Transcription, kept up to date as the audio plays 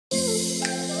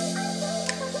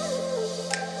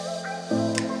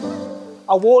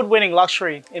Award-winning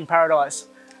luxury in paradise.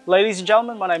 Ladies and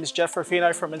gentlemen, my name is Jeff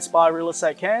Ruffino from Inspire Real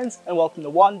Estate Cairns and welcome to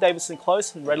 1 Davidson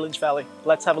Close in Redlynch Valley.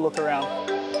 Let's have a look around.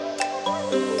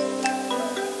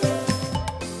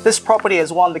 This property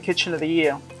has won the Kitchen of the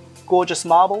Year. Gorgeous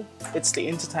marble, it's the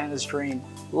entertainer's dream.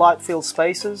 Light-filled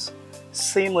spaces,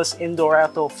 seamless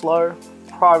indoor-outdoor flow,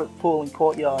 private pool and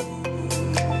courtyard.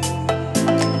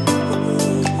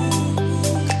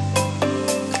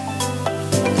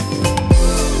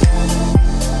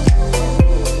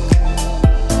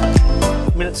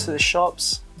 Minutes to the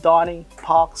shops, dining,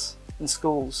 parks and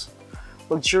schools.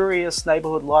 Luxurious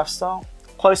neighbourhood lifestyle,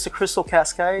 close to Crystal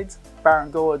Cascades,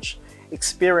 Barron Gorge.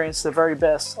 Experience the very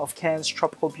best of Cairns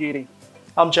tropical beauty.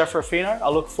 I'm Jeff Ruffino. I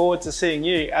look forward to seeing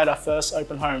you at our first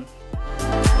open home.